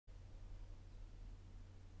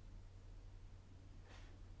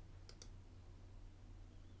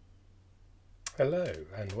Hello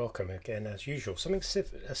and welcome again as usual. Something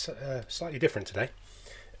slightly different today.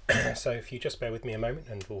 So if you just bear with me a moment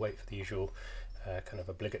and we'll wait for the usual kind of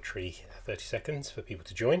obligatory 30 seconds for people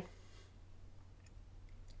to join.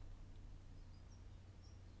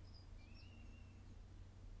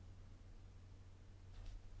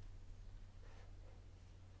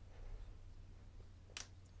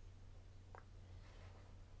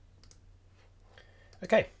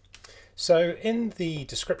 Okay, so in the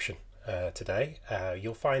description today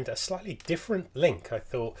you'll find a slightly different link. I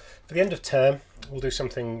thought for the end of term we'll do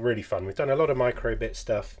something really fun. We've done a lot of microbit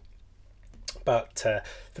stuff, but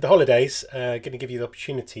for the holidays going to give you the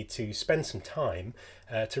opportunity to spend some time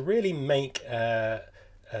to really make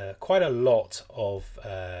quite a lot of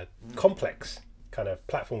complex kind of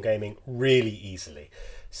platform gaming really easily.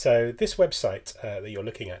 So this website that you're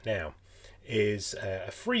looking at now is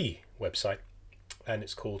a free website, and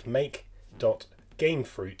it's called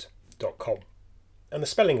make.gamefruit.com, and the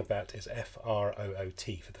spelling of that is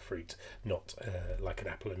F-R-O-O-T for the fruit, not like an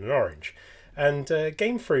apple and an orange. And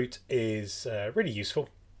Gamefruit is really useful,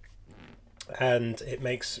 and it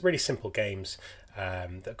makes really simple games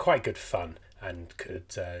that are quite good fun, and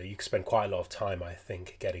you could spend quite a lot of time, I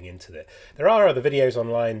think, getting into it. There are other videos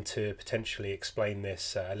online to potentially explain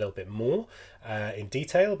this a little bit more in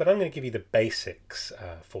detail, but I'm going to give you the basics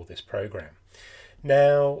for this program.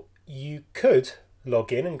 Now, you could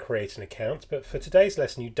log in and create an account, but for today's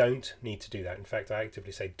lesson you don't need to do that. In fact, I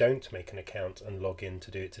actively say don't make an account and log in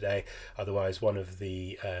to do it today, otherwise one of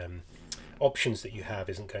the options that you have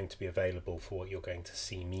isn't going to be available for what you're going to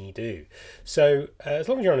see me do. So as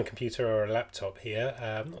long as you're on a computer or a laptop here,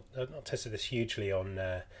 I've not tested this hugely on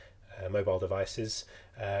mobile devices.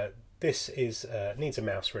 This needs a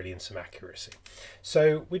mouse really and some accuracy.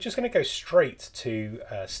 So we're just going to go straight to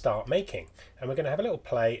start making, and we're going to have a little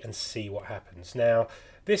play and see what happens. Now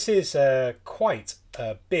this is quite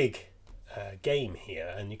a big game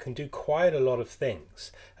here, and you can do quite a lot of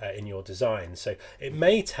things in your design, so it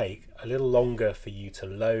may take a little longer for you to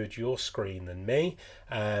load your screen than me,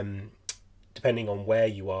 depending on where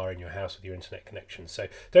you are in your house with your internet connection. So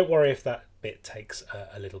don't worry if that bit takes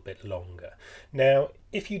a little bit longer. Now,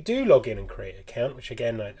 if you do log in and create an account, which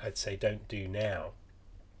again I'd say don't do now,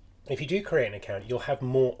 if you do create an account, you'll have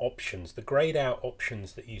more options. The grayed out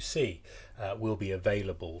options that you see will be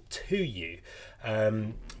available to you.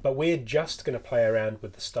 But we're just going to play around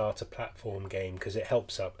with the starter platform game because it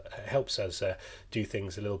helps us do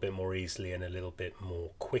things a little bit more easily and a little bit more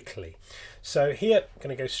quickly. So here I'm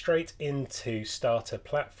going to go straight into starter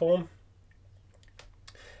platform.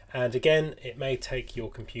 And again, it may take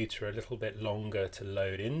your computer a little bit longer to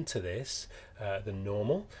load into this than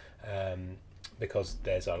normal. Because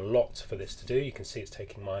there's a lot for this to do. You can see it's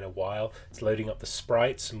taking mine a while. It's loading up the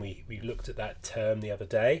sprites, and we looked at that term the other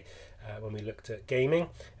day when we looked at gaming,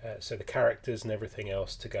 so the characters and everything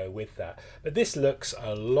else to go with that. But this looks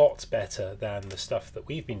a lot better than the stuff that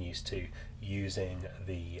we've been used to using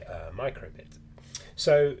the microbit.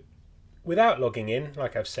 So without logging in,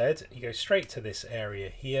 like I've said, you go straight to this area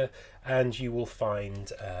here, and you will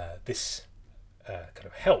find this kind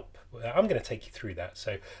of help. I'm going to take you through that,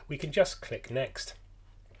 so we can just click next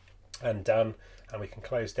and done, and we can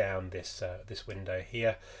close down this this window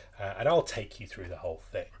here, and I'll take you through the whole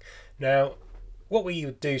thing. Now what we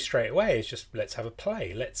would do straight away is just let's have a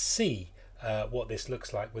play. Let's see what this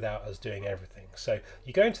looks like without us doing everything. So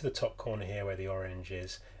you go into the top corner here where the orange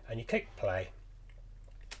is, and you click play,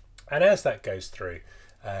 and as that goes through,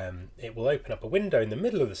 it will open up a window in the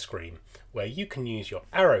middle of the screen where you can use your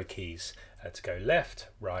arrow keys to go left,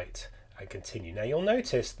 right, and continue. Now you'll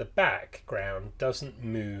notice the background doesn't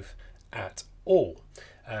move at all.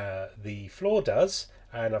 The floor does,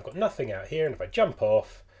 and I've got nothing out here, and if I jump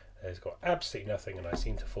off, there's got absolutely nothing, and I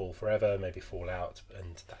seem to fall forever, maybe fall out,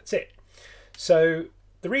 and that's it. So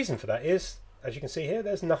the reason for that is, as you can see here,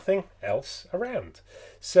 there's nothing else around.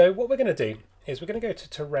 So what we're going to do is we're going to go to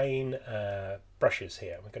terrain brushes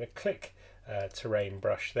here. We're going to click terrain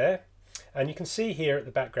brush there, and you can see here at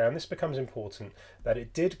the background, this becomes important, that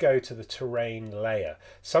it did go to the terrain layer.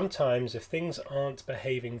 Sometimes if things aren't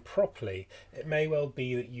behaving properly, it may well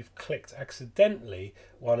be that you've clicked accidentally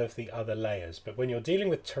one of the other layers, but when you're dealing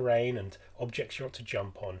with terrain and objects you want to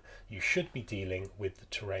jump on, you should be dealing with the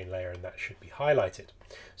terrain layer, and that should be highlighted.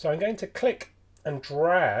 So I'm going to click and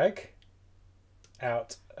drag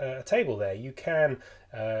out a table there. You can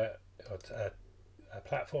a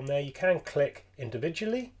platform there, you can click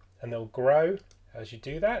individually and they'll grow as you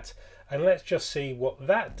do that, and let's just see what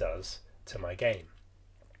that does to my game.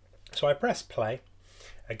 So I press play,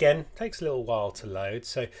 Again, takes a little while to load,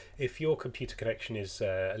 so if your computer connection is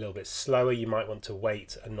a little bit slower, you might want to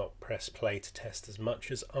wait and not press play to test as much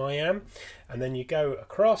as I am. And then you go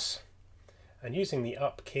across, and using the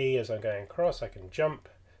up key as I'm going across, I can jump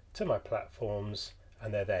to my platforms,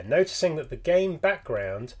 and they're there. Noticing that the game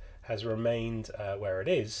background has remained where it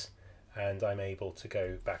is, and I'm able to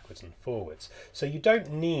go backwards and forwards. So you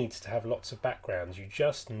don't need to have lots of backgrounds, you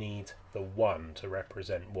just need the one to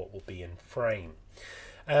represent what will be in frame.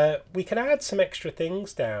 We can add some extra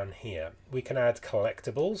things down here. We can add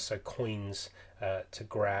collectibles, so coins to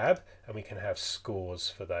grab, and we can have scores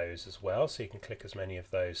for those as well, so you can click as many of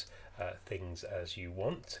those things as you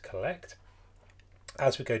want to collect.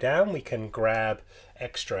 As we go down, we can grab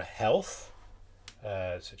extra health,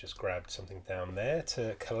 so just grab something down there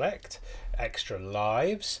to collect. Extra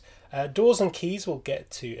lives. Doors and keys we'll get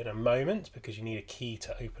to in a moment, because you need a key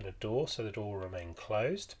to open a door, so the door will remain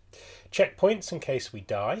closed. Checkpoints in case we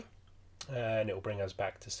die, and it will bring us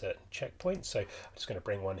back to certain checkpoints. So I'm just going to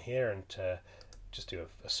bring one here and just do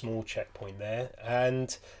a small checkpoint there.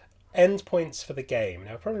 And endpoints for the game.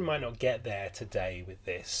 Now I probably might not get there today with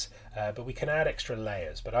this, but we can add extra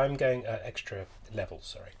layers, but I'm going extra levels,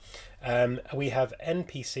 sorry. We have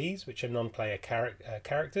NPCs, which are non-player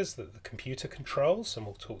characters that the computer controls, and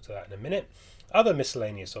we'll talk to that in a minute. Other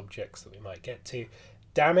miscellaneous objects that we might get to.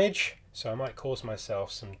 Damage, so I might cause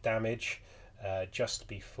myself some damage just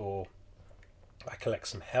before I collect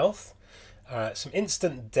some health. Some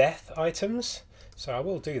instant death items, so I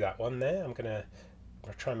will do that one there. I'm going to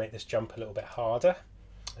try and make this jump a little bit harder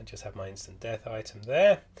and just have my instant death item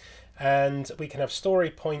there. And we can have story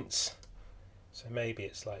points, so maybe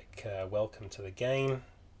it's like welcome to the game.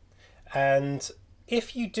 And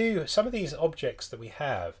if you do some of these objects that we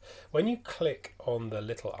have, when you click on the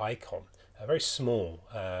little icon, very small,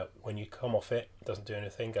 when you come off it, it doesn't do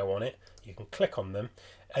anything, go on it, you can click on them,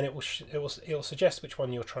 and it will suggest which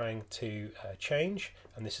one you're trying to change,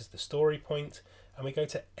 and this is the story point. And we go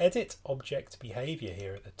to edit object behavior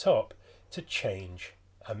here at the top to change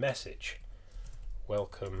a message.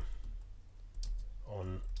 Welcome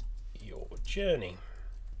on your journey.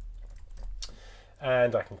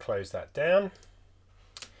 And I can close that down.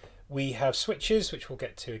 We have switches, which we'll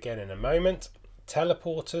get to again in a moment.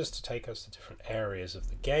 Teleporters to take us to different areas of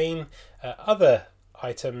the game. Other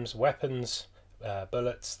items, weapons,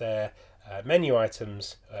 bullets there, menu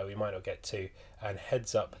items we might not get to, and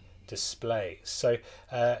heads up displays. So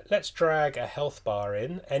let's drag a health bar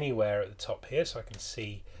in anywhere at the top here, so I can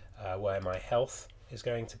see where my health is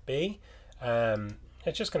going to be.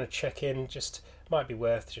 It's just going to check in, just might be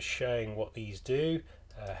worth just showing what these do.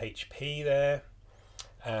 HP there.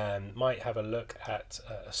 Might have a look at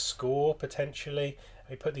a score potentially.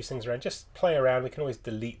 We put these things around, just play around. We can always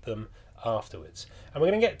delete them afterwards. And we're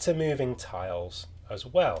going to get to moving tiles as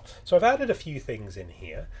well. So I've added a few things in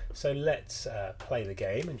here, so let's play the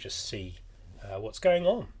game and just see what's going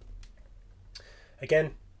on.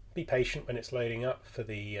 Again, be patient when it's loading up for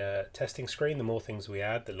the testing screen. The more things we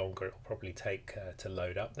add, the longer it will probably take to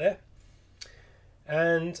load up there.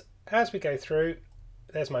 And as we go through,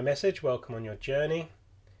 there's my message, welcome on your journey.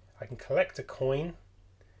 I can collect a coin,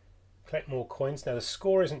 collect more coins. Now the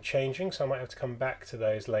score isn't changing, so I might have to come back to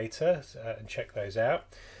those later and check those out.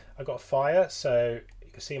 I've got fire, so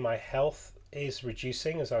you can see my health is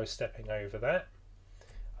reducing as I was stepping over that.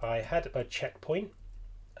 I had a checkpoint,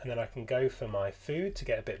 and then I can go for my food to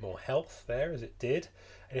get a bit more health there, as it did.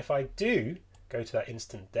 And if I do go to that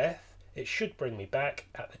instant death, it should bring me back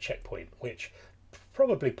at the checkpoint, which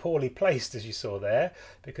probably poorly placed, as you saw there,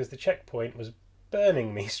 because the checkpoint was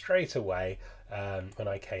burning me straight away when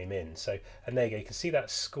I came in. So, and there you go, you can see that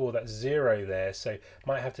score, that 0 there, so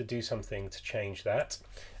might have to do something to change that.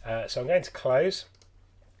 So I'm going to close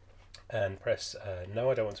and press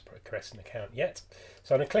no, I don't want to press an account yet.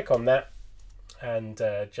 So I'm going to click on that and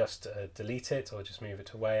just delete it, or just move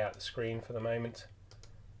it away out the screen for the moment.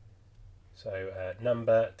 So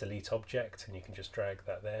number, delete object, and you can just drag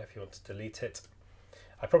that there if you want to delete it.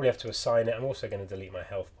 I probably have to assign it. I'm also going to delete my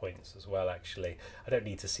health points as well, actually. I don't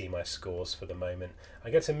need to see my scores for the moment.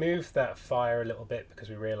 I'm going to move that fire a little bit because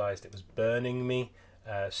we realised it was burning me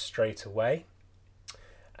straight away.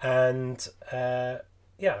 And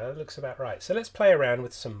yeah, that looks about right. So let's play around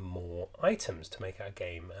with some more items to make our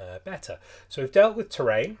game better. So we've dealt with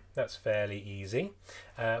terrain. That's fairly easy.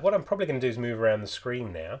 What I'm probably going to do is move around the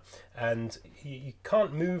screen now. And you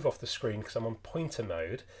can't move off the screen because I'm on pointer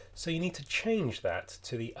mode. So you need to change that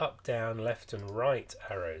to the up, down, left and right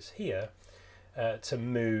arrows here to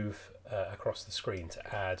move across the screen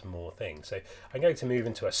to add more things. So I'm going to move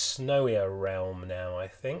into a snowier realm now, I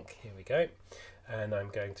think. Here we go. And I'm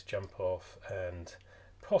going to jump off and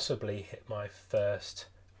possibly hit my first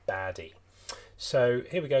baddie. So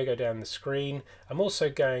here we go down the screen. I'm also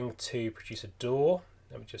going to produce a door.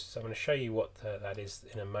 I'm going to show you what that is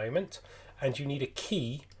in a moment. And you need a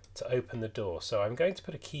key to open the door. So I'm going to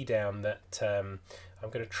put a key down that I'm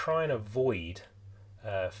going to try and avoid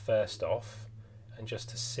first off, and just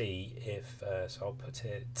to see if so I'll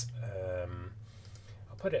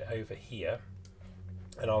put it over here,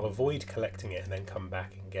 and I'll avoid collecting it and then come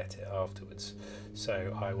back and get it afterwards.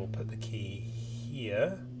 So I will put the key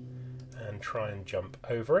here and try and jump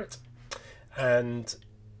over it, and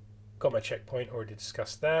got my checkpoint, already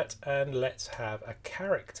discussed that. And let's have a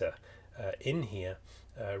character in here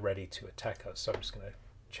ready to attack us. So I'm just going to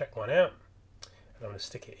check one out, and I'm going to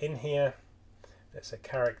stick it in here. There's a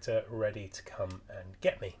character ready to come and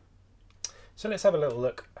get me. So let's have a little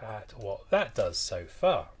look at what that does so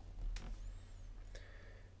far.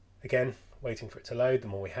 Again, waiting for it to load. The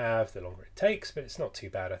more we have, the longer it takes, but it's not too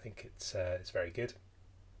bad. I think it's very good.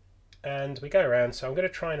 And we go around, so I'm going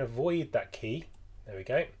to try and avoid that key. There we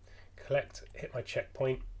go. Collect, hit my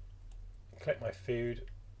checkpoint, collect my food,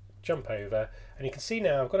 jump over, and you can see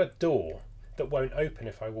now I've got a door that won't open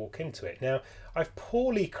if I walk into it. Now, I've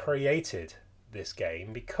poorly created this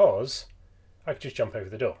game because I could just jump over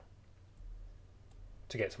the door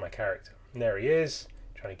to get to my character. And there he is,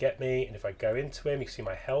 trying to get me, and if I go into him, you can see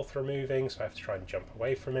my health removing, so I have to try and jump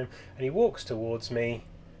away from him, and he walks towards me,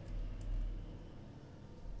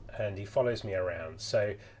 and he follows me around.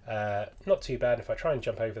 So not too bad. If I try and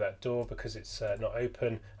jump over that door because it's not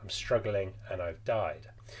open, I'm struggling and I've died.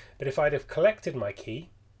 But if I'd have collected my key,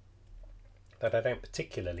 that I don't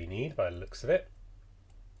particularly need by the looks of it,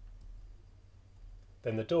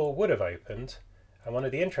 then the door would have opened. And one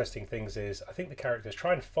of the interesting things is I think the characters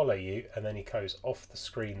try and follow you, and then he goes off the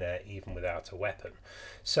screen there even without a weapon.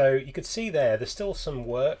 So you could see there's still some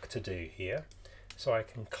work to do here. So I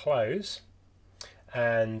can close.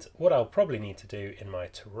 And what I'll probably need to do in my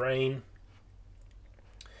terrain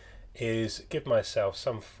is give myself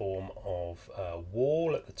some form of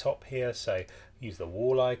wall at the top here. So use the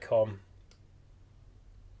wall icon,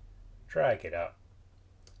 drag it up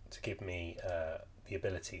to give me the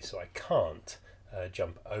ability so I can't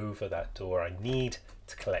jump over that door. I need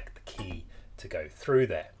to collect the key to go through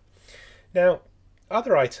there. Now,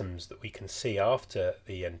 other items that we can see after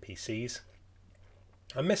the NPCs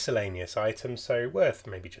are miscellaneous items, so worth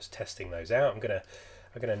maybe just testing those out. I'm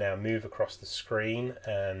gonna now move across the screen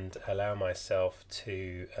and allow myself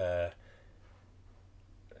to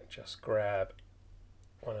just grab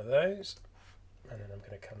one of those, and then I'm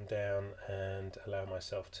going to come down and allow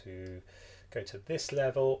myself to go to this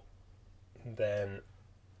level, then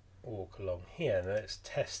walk along here, and let's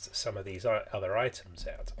test some of these other items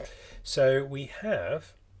out. So we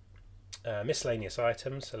have miscellaneous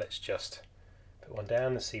items, so let's just put one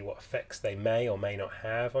down and see what effects they may or may not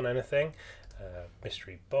have on anything.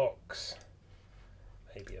 Mystery box,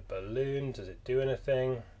 maybe a balloon, does it do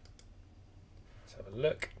anything? Let's have a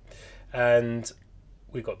look. And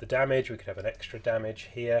we've got the damage, we could have an extra damage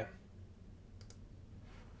here.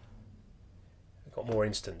 We've got more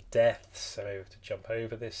instant deaths, so maybe we have to jump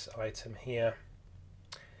over this item here.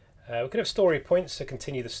 We could have story points to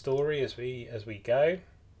continue the story as we go.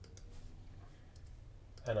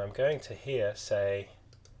 And I'm going to here say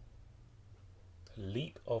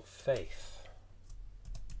leap of faith.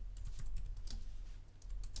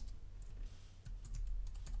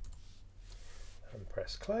 And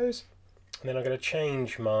press close. And then I'm going to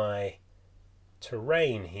change my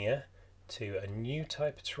terrain here to a new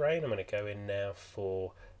type of terrain. I'm going to go in now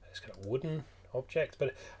for this kind of wooden object,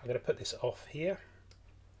 but I'm going to put this off here.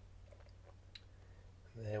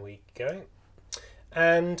 There we go.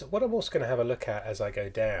 And what I'm also going to have a look at as I go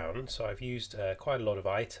down, so I've used quite a lot of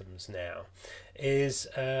items now, is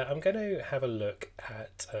I'm going to have a look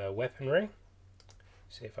at weaponry.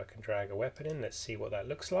 See if I can drag a weapon in. Let's see what that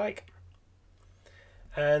looks like.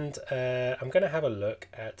 And I'm going to have a look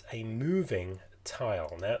at a moving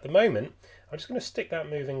tile. Now at the moment, I'm just going to stick that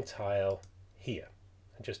moving tile here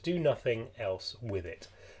and just do nothing else with it.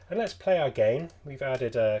 And let's play our game. We've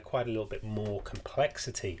added quite a little bit more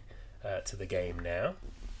complexity to the game now,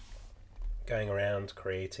 going around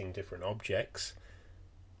creating different objects.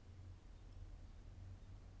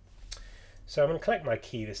 So I'm going to collect my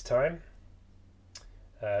key this time,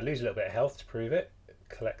 lose a little bit of health to prove it,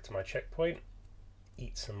 collect my checkpoint,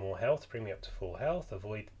 eat some more health, bring me up to full health,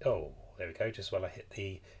 avoid, oh there we go, just while I hit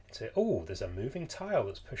the, oh there's a moving tile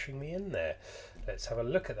that's pushing me in there. Let's have a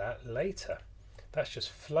look at that later. That's just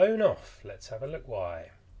flown off. Let's have a look why.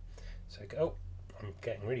 So go, I'm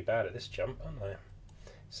getting really bad at this jump, aren't I?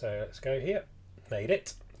 So let's go here, made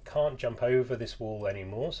it, Can't jump over this wall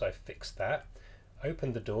anymore, so I fixed that.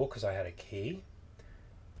 Opened the door because I had a key.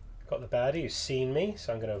 Got the baddie who's seen me,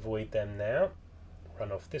 so I'm going to avoid them now.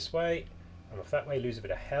 Run off this way, run off that way, lose a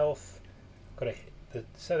bit of health. Got to hit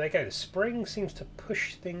so there you go. The spring seems to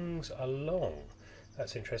push things along.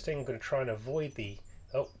 That's interesting. I'm going to try and avoid the...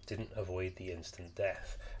 Oh, didn't avoid the instant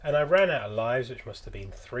death. And I ran out of lives, which must have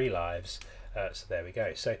been 3 lives. So there we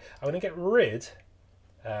go. So I'm going to get rid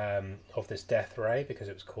of this death ray because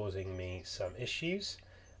it was causing me some issues.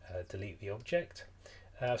 Delete the object.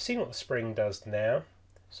 I've seen what the spring does now,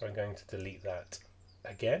 so I'm going to delete that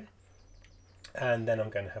again. And then I'm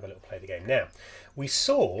going to have a little play of the game. Now, we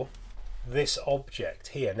saw this object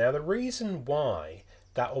here. Now, the reason why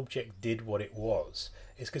that object did what it was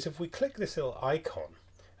is because if we click this little icon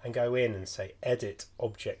and go in and say edit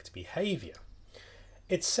object behavior,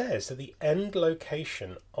 it says that the end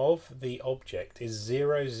location of the object is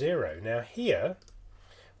 0, 0. Now here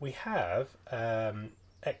we have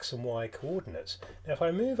X and Y coordinates. Now if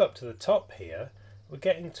I move up to the top here, we're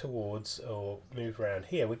getting towards, or move around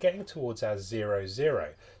here, we're getting towards our 0, 0.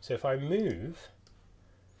 So if I move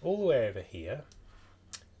all the way over here,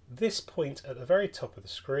 this point at the very top of the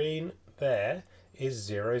screen there is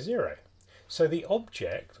 0, 0. So the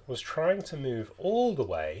object was trying to move all the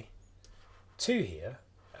way to here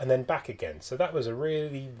and then back again. So that was a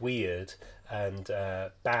really weird and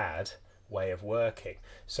bad way of working.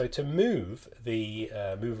 So to move the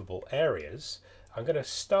movable areas, I'm going to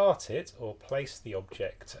start it or place the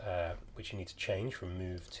object, which you need to change from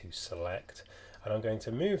move to select, and I'm going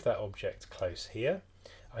to move that object close here.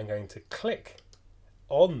 I'm going to click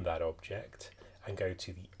on that object and go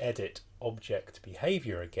to the edit object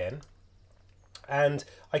behavior again, and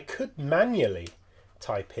I could manually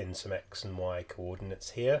type in some X and Y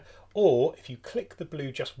coordinates here, or if you click the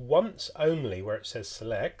blue just once only where it says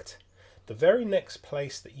select, the very next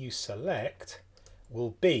place that you select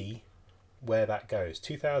will be where that goes,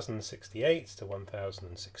 2068 to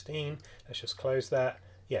 1016. Let's just close that.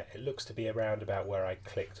 Yeah, it looks to be around about where I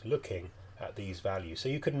clicked looking at these values. So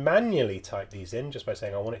you could manually type these in just by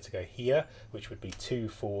saying I want it to go here, which would be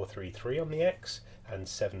 2433 on the X and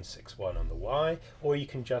 761 on the Y, or you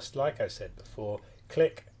can just, like I said before,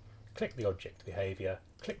 click the object behavior,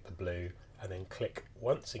 click the blue, and then click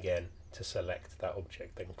once again to select that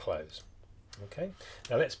object, then close. Okay,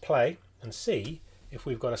 now let's play and see if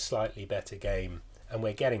we've got a slightly better game, and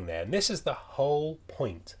we're getting there. And this is the whole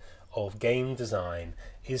point of game design,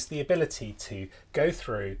 is the ability to go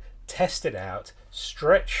through, test it out,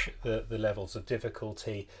 stretch the levels of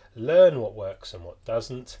difficulty, learn what works and what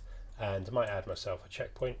doesn't, and I might add myself a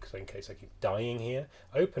checkpoint because in case I keep dying here.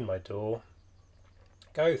 Open my door,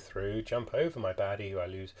 go through, jump over my baddie who I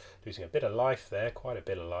losing a bit of life there, quite a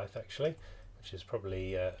bit of life actually, which is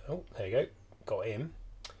probably, oh there you go, got him.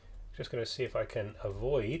 Just going to see if I can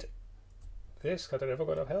avoid this. I don't know if I've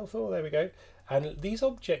got enough health. Oh, there we go. And these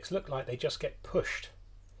objects look like they just get pushed.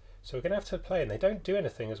 So we're going to have to play, and they don't do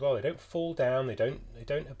anything as well. They don't fall down. They don't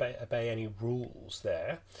obey any rules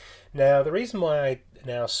there. Now, the reason why I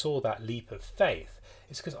now saw that leap of faith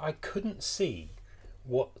is because I couldn't see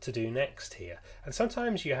what to do next here. And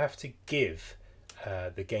sometimes you have to give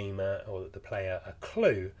the gamer or the player a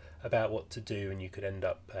clue about what to do, and you could end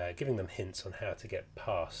up giving them hints on how to get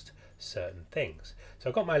past certain things. So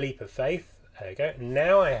I've got my leap of faith. There you go.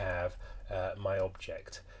 Now I have my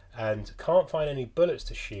object, and can't find any bullets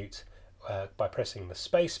to shoot by pressing the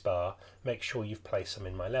space bar. Make sure you've placed them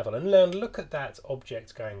in my level, and look at that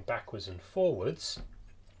object going backwards and forwards.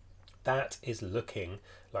 That is looking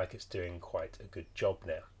like it's doing quite a good job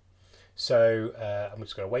now. So I'm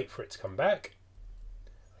just going to wait for it to come back.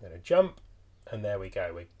 I'm going to jump, and there we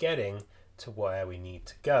go. We're getting to where we need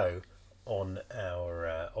to go on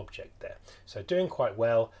our object there. So doing quite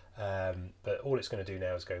well, but all it's going to do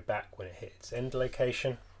now is go back when it hits its end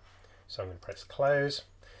location. So I'm going to press close,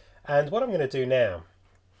 and what I'm going to do now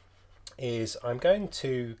is I'm going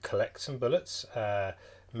to collect some bullets,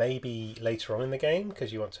 maybe later on in the game,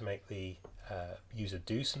 because you want to make the user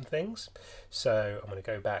do some things. So I'm going to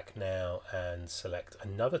go back now and select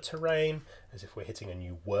another terrain as if we're hitting a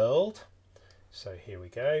new world. So here we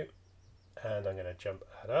go, and I'm going to jump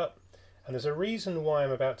that up. And there's a reason why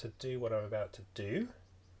I'm about to do what I'm about to do,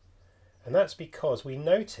 and that's because we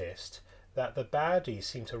noticed that the baddies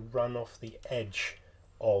seem to run off the edge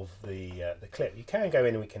of the clip. You can go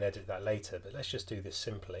in and we can edit that later, but let's just do this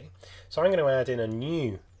simply. So I'm going to add in a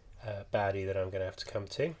new baddie that I'm going to have to come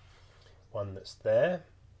to, one that's there,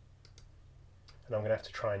 and I'm going to have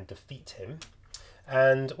to try and defeat him.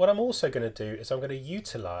 And what I'm also going to do is I'm going to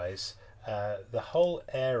utilize the whole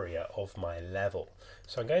area of my level.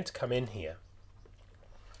 So I'm going to come in here,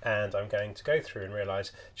 And I'm going to go through and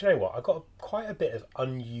realise, do you know what, I've got quite a bit of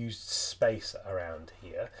unused space around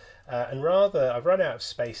here. And rather, I've run out of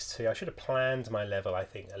space I should have planned my level, I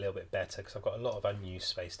think, a little bit better, because I've got a lot of unused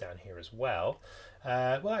space down here as well.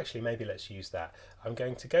 Well, actually, maybe let's use that. I'm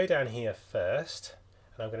going to go down here first,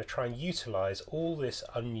 and I'm going to try and utilise all this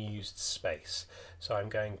unused space. So I'm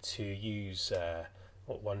going to use,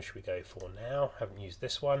 what one should we go for now? Haven't used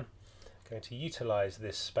this one. I'm going to utilise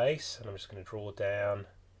this space, and I'm just going to draw down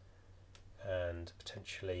and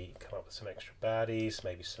potentially come up with some extra baddies,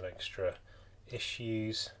 maybe some extra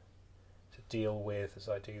issues to deal with as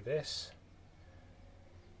I do this.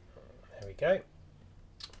 There we go.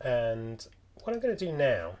 And what I'm going to do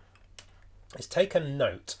now is take a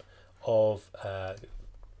note of,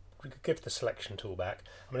 give the selection tool back.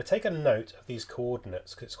 I'm going to take a note of these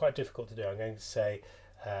coordinates because it's quite difficult to do. I'm going to say,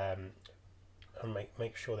 and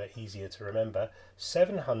make sure they're easier to remember,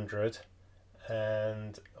 700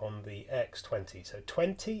 and on the x 20, so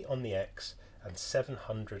 20 on the x and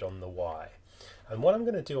 700 on the y. And what I'm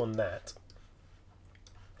going to do on that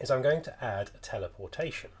is I'm going to add a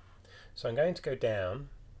teleportation. So I'm going to go down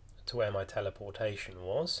to where my teleportation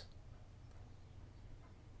was,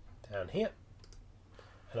 down here,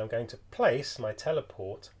 and I'm going to place my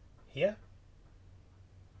teleport here.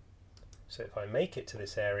 So if I make it to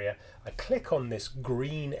this area, I click on this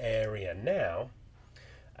green area now,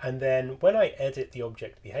 and then when I edit the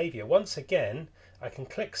object behavior, once again, I can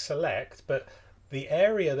click select, but the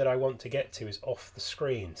area that I want to get to is off the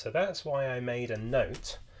screen. So that's why I made a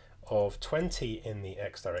note of 20 in the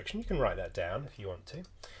X direction. You can write that down if you want to,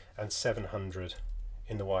 and 700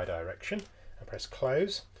 in the Y direction, and press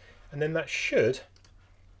close. And then that should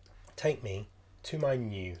take me to my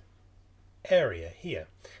new area here.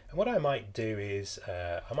 And what I might do is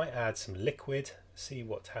I might add some liquid, see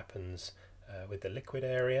what happens with the liquid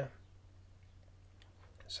area.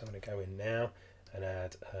 So I'm going to go in now and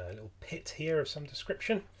add a little pit here of some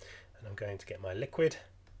description, and I'm going to get my liquid,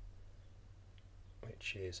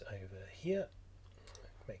 which is over here.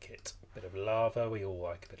 Make it a bit of lava, we all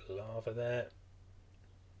like a bit of lava there.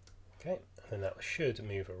 Okay, and then that should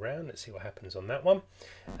move around. Let's see what happens on that one.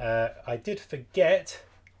 I did forget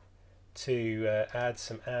to add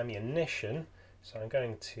some ammunition, so I'm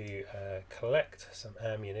going to collect some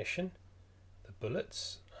ammunition, the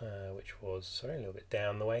bullets, which was, sorry, a little bit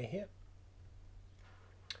down the way here.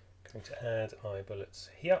 Going to add my bullets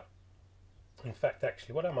here. In fact,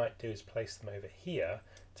 actually, what I might do is place them over here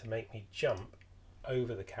to make me jump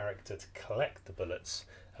over the character to collect the bullets,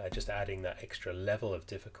 just adding that extra level of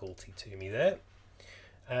difficulty to me there.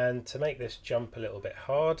 And to make this jump a little bit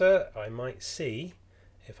harder, I might see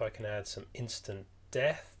if I can add some instant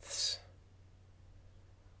deaths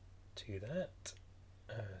to that.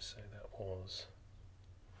 So that was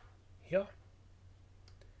here.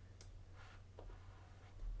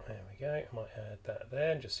 There we go. I might add that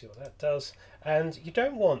there and just see what that does. And you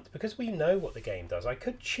don't want, because we know what the game does, I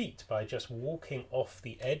could cheat by just walking off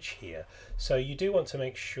the edge here. So you do want to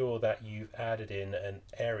make sure that you've added in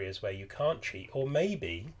areas where you can't cheat, or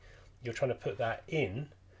maybe you're trying to put that in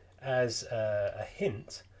as a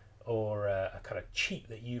hint or a kind of cheat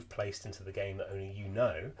that you've placed into the game that only you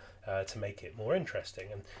know, to make it more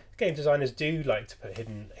interesting. And game designers do like to put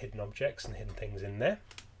hidden objects and hidden things in there.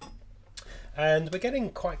 And we're getting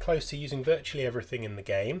quite close to using virtually everything in the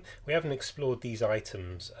game. We haven't explored these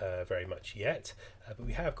items very much yet, but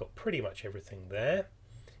we have got pretty much everything there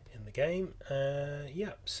in the game.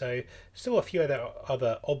 Yeah, so still a few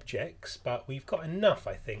other objects, but we've got enough,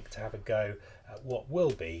 I think, to have a go at what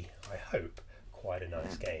will be, I hope, quite a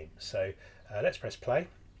nice game. So let's press play.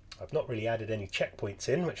 I've not really added any checkpoints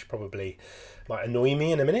in, which probably might annoy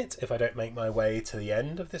me in a minute if I don't make my way to the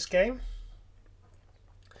end of this game.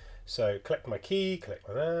 So collect my key, collect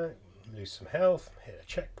my that, lose some health, hit a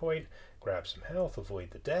checkpoint, grab some health,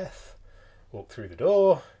 avoid the death, walk through the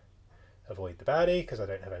door, avoid the baddie because I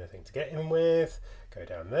don't have anything to get him with, go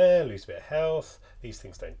down there, lose a bit of health. These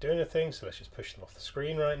things don't do anything, so let's just push them off the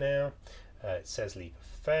screen right now. It says leap of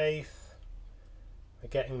faith. We're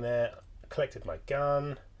getting there. Collected my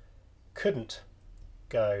gun, couldn't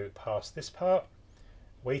go past this part.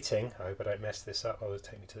 Waiting, I hope I don't mess this up, it'll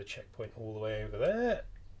take me to the checkpoint all the way over there.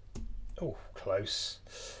 Oh, close.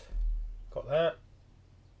 Got that.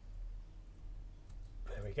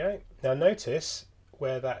 There we go. Now notice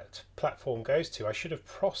where that platform goes to. I should have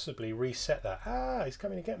possibly reset that. Ah, he's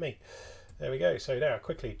coming to get me. There we go. So now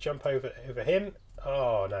quickly jump over him.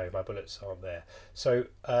 Oh no, my bullets aren't there. So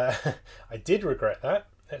I did regret that.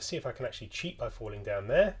 Let's see if I can actually cheat by falling down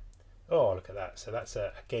there. Oh, look at that. So that's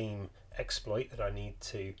a game exploit that I need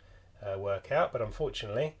to work out, but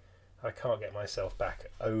unfortunately I can't get myself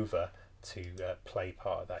back over to play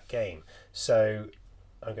part of that game. So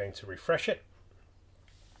I'm going to refresh it.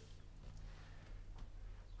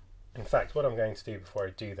 In fact, what I'm going to do before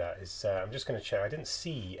I do that is I'm just going to check. I didn't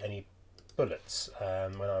see any bullets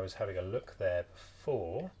when I was having a look there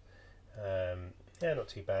before. Yeah, not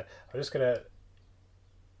too bad. I'm just going to...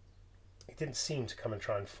 He didn't seem to come and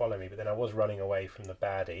try and follow me, but then I was running away from the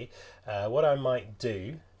baddie. What I might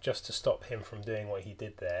do, just to stop him from doing what he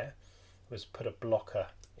did there, was put a blocker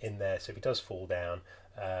in there, so if he does fall down,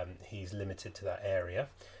 he's limited to that area.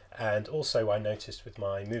 And also I noticed with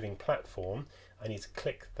my moving platform, I need to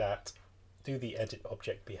click that, do the edit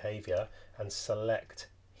object behavior, and select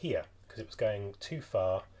here, because it was going too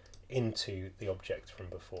far into the object from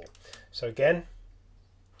before. So again,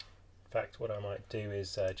 in fact, what I might do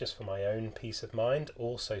is, just for my own peace of mind,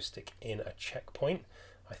 also stick in a checkpoint.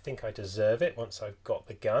 I think I deserve it once I've got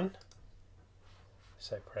the gun.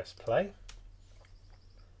 So press play.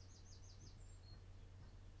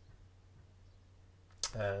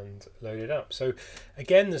 And load it up. So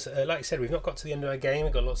again, there's, like I said, we've not got to the end of our game.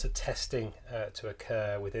 We've got lots of testing to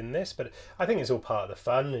occur within this, but I think it's all part of the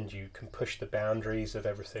fun, and you can push the boundaries of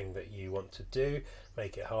everything that you want to do,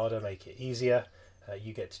 make it harder, make it easier.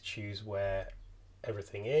 You get to choose where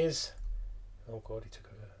everything is. Oh god, he took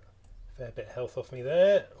a fair bit of health off me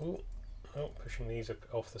there. Ooh. Oh, pushing these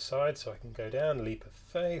off the side so I can go down. Leap of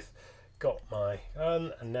faith. Got my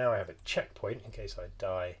gun, and now I have a checkpoint in case I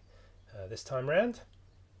die this time round.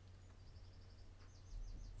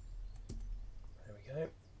 Go.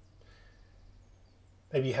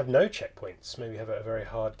 Maybe you have no checkpoints, maybe you have a very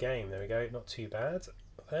hard game. There we go, not too bad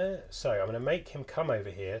there. So I'm going to make him come over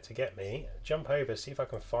here to get me, jump over, see if I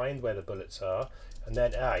can find where the bullets are, and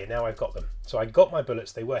then now I've got them. So I got my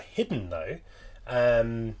bullets. They were hidden though,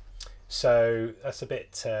 so that's a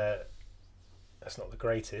bit that's not the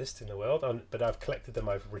greatest in the world, but I've collected them.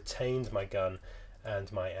 I've retained my gun and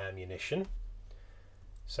my ammunition.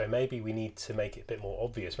 So maybe we need to make it a bit more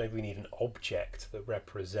obvious. Maybe we need an object that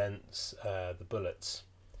represents the bullets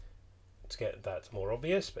to get that more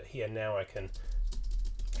obvious. But here now I can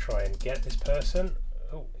try and get this person.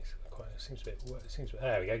 Oh, seems a bit.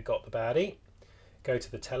 There we go. Got the baddie. Go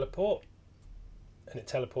to the teleport, and it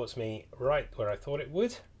teleports me right where I thought it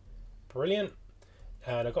would. Brilliant.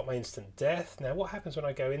 And I got my instant death. Now what happens when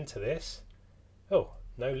I go into this? Oh.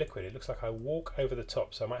 No liquid. It looks like I walk over the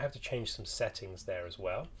top, so I might have to change some settings there as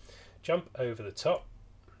well. Jump over the top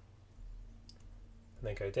and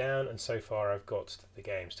then go down, and so far I've got to the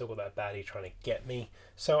game. Still got that baddie trying to get me.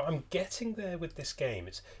 So I'm getting there with this game.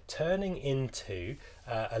 It's turning into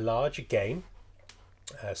a larger game.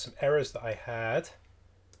 Some errors that I had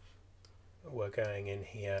were going in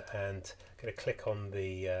here, and I'm going to click on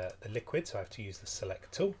the liquid, so I have to use the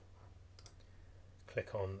select tool.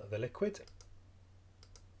 Click on the liquid,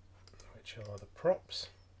 which are the props.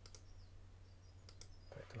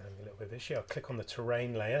 In fact, I'm having a little bit of issue. I'll click on the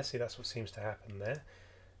terrain layer. See, that's what seems to happen there.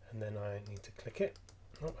 And then I need to click it.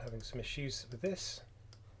 Oh, having some issues with this.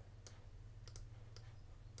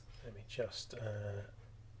 Let me just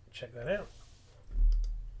check that out.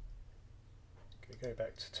 Go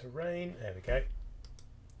back to terrain. There we go.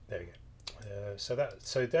 There we go. So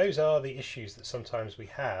those are the issues that sometimes we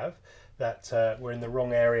have, that we're in the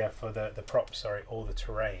wrong area for the props, sorry, or the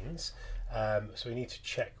terrains. So we need to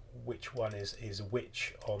check which one is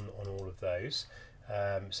which on all of those.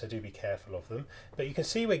 So do be careful of them. But you can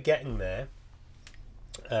see we're getting there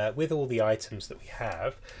with all the items that we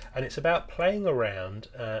have, and it's about playing around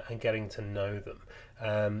and getting to know them.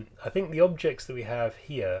 I think the objects that we have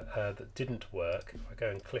here that didn't work, if I go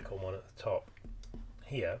and click on one at the top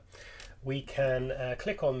here, we can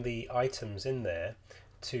click on the items in there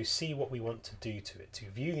to see what we want to do to it, to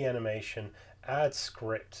view the animation, add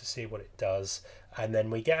script to see what it does, and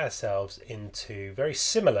then we get ourselves into very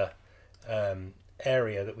similar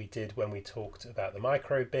area that we did when we talked about the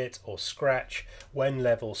micro bit or scratch. When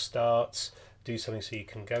level starts, do something, so you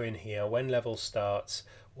can go in here, when level starts,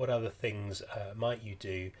 what other things might you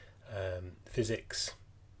do, physics,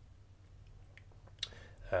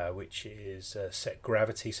 which is set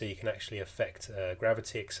gravity, so you can actually affect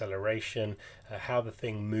gravity, acceleration, how the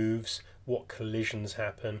thing moves, what collisions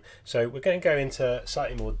happen. So we're going to go into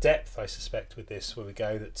slightly more depth, I suspect, with this, where we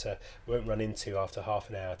go, that we won't run into after half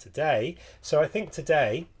an hour today. So I think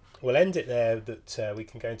today we'll end it there, that we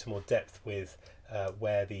can go into more depth with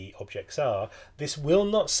where the objects are. This will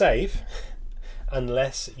not save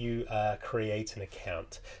unless you create an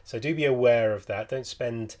account. So do be aware of that. Don't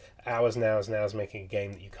spend hours and hours and hours making a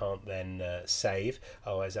game that you can't then save,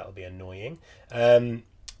 otherwise that'll be annoying.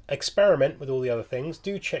 experiment with all the other things.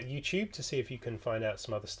 Do check YouTube to see if you can find out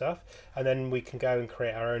some other stuff, and then we can go and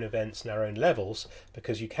create our own events and our own levels,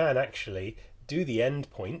 because you can actually do the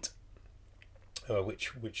endpoint,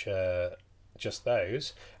 which just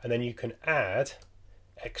those, and then you can add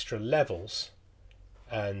extra levels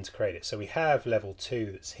and create it. So we have level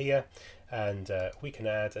 2 that's here, and we can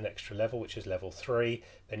add an extra level, which is level 3.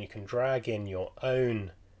 Then you can drag in your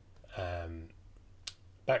own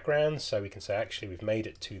background. So we can say, actually, we've made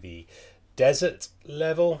it to the desert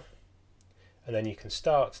level, and then you can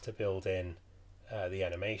start to build in the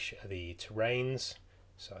animation, the terrains.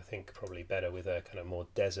 So I think probably better with a kind of more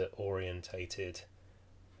desert orientated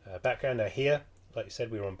background. Now here, like you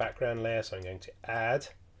said, we were on background layer, so I'm going to add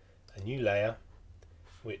a new layer,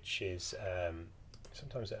 which is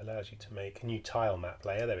sometimes it allows you to make a new tile map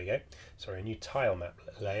layer. There we go. Sorry, a new tile map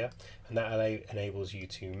layer, and that enables you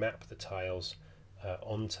to map the tiles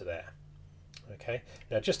onto there. Okay,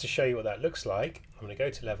 now just to show you what that looks like, I'm going to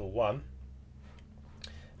go to level 1,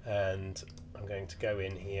 and I'm going to go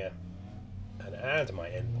in here and add my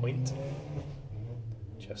endpoint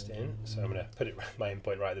just in. So I'm going to put my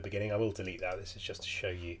endpoint right at the beginning. I will delete that. This is just to show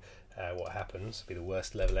you what happens. It'll be the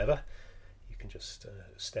worst level ever. You can just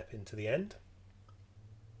step into the end,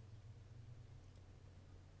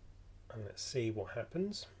 and let's see what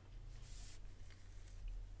happens.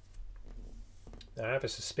 Now I have a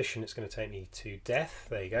suspicion it's going to take me to death.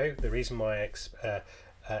 There you go. The reason why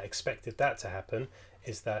I expected that to happen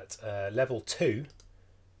is that level 2,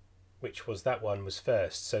 which was that one, was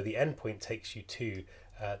first. So the endpoint takes you to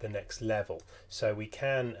the next level. So we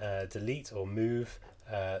can delete or move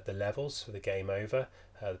the levels for the game over.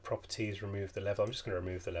 The properties, remove the level. I'm just going to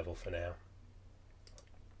remove the level for now,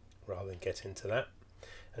 rather than get into that.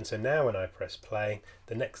 And so now when I press play,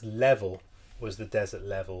 the next level was the desert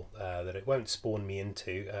level that it won't spawn me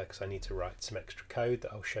into, because I need to write some extra code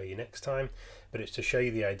that I'll show you next time. But it's to show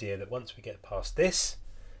you the idea that once we get past this,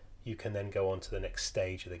 you can then go on to the next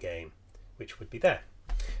stage of the game, which would be there.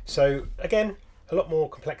 So again, a lot more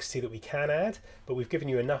complexity that we can add, but we've given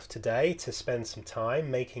you enough today to spend some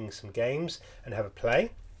time making some games and have a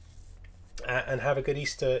play and have a good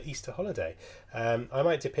Easter holiday. I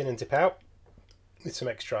might dip in and dip out with some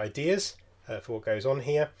extra ideas for what goes on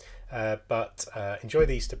here, but enjoy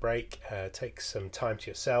the Easter break, take some time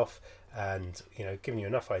to yourself, and giving you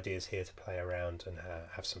enough ideas here to play around and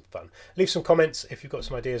have some fun. Leave some comments if you've got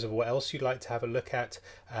some ideas of what else you'd like to have a look at,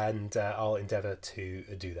 and I'll endeavour to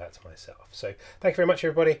do that myself. So thank you very much,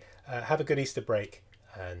 everybody. Have a good Easter break,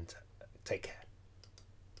 and take care.